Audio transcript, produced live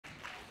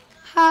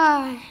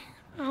Hi,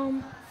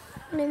 my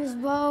name is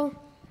Bo.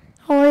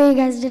 How are you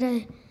guys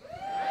today?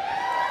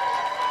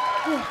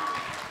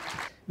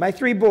 My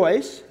three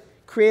boys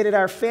created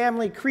our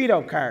family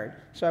Credo card.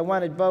 So I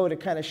wanted Bo to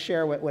kind of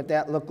share what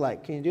that looked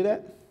like. Can you do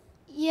that?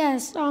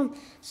 Yes,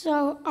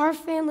 so our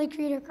family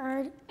Credo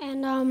card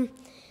and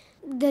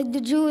the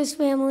DiJulius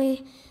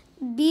family,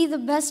 be the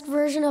best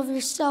version of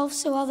yourself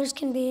so others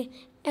can be.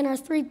 And our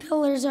three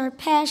pillars are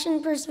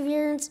passion,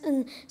 perseverance,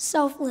 and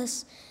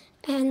selfless.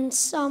 And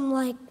some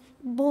like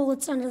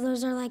bullets under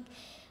those are like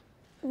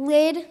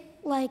lid,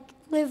 like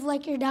live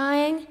like you're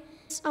dying.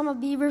 I'm a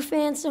Bieber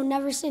fan, so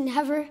never say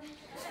never.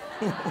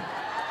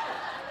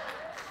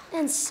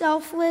 And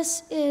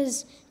selfless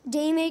is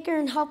daymaker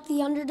and help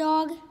the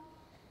underdog.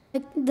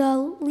 Like the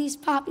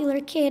least popular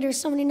kid or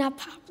somebody not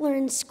popular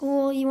in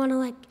school, you want to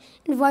like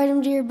invite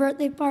them to your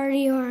birthday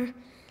party, or you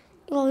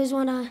always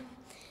want to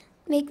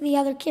make the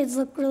other kids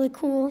look really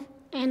cool.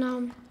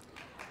 And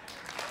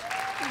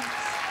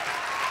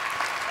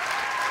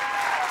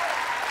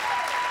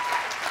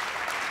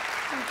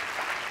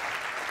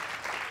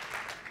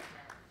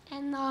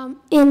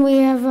and we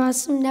have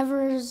some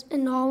nevers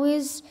and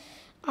always.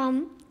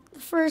 The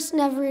first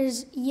never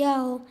is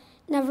yell,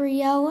 never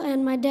yell,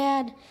 and my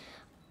dad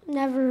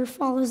never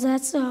follows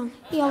that, so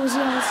he always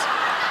yells.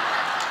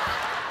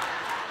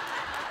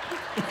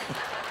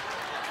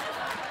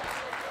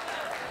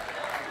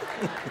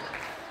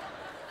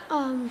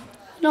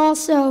 And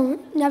also,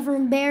 never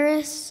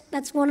embarrass,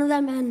 that's one of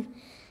them, and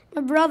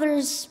my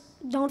brothers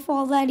don't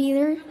follow that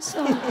either,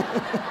 so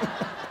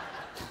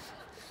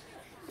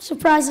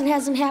surprised it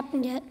hasn't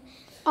happened yet.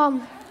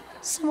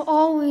 Some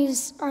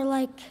always are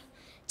like,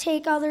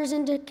 take others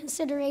into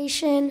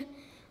consideration,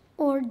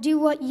 or do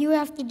what you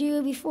have to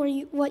do before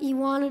what you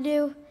want to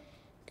do.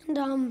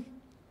 And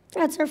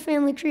that's our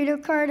family Credo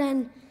card,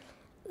 and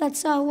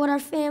that's what our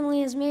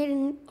family has made,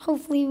 and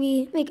hopefully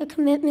we make a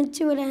commitment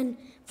to it and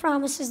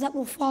promises that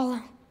we'll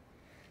follow.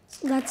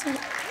 So that's it.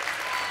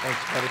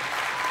 Thanks, buddy.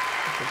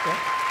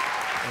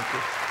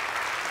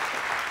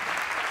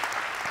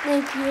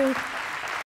 Thank you.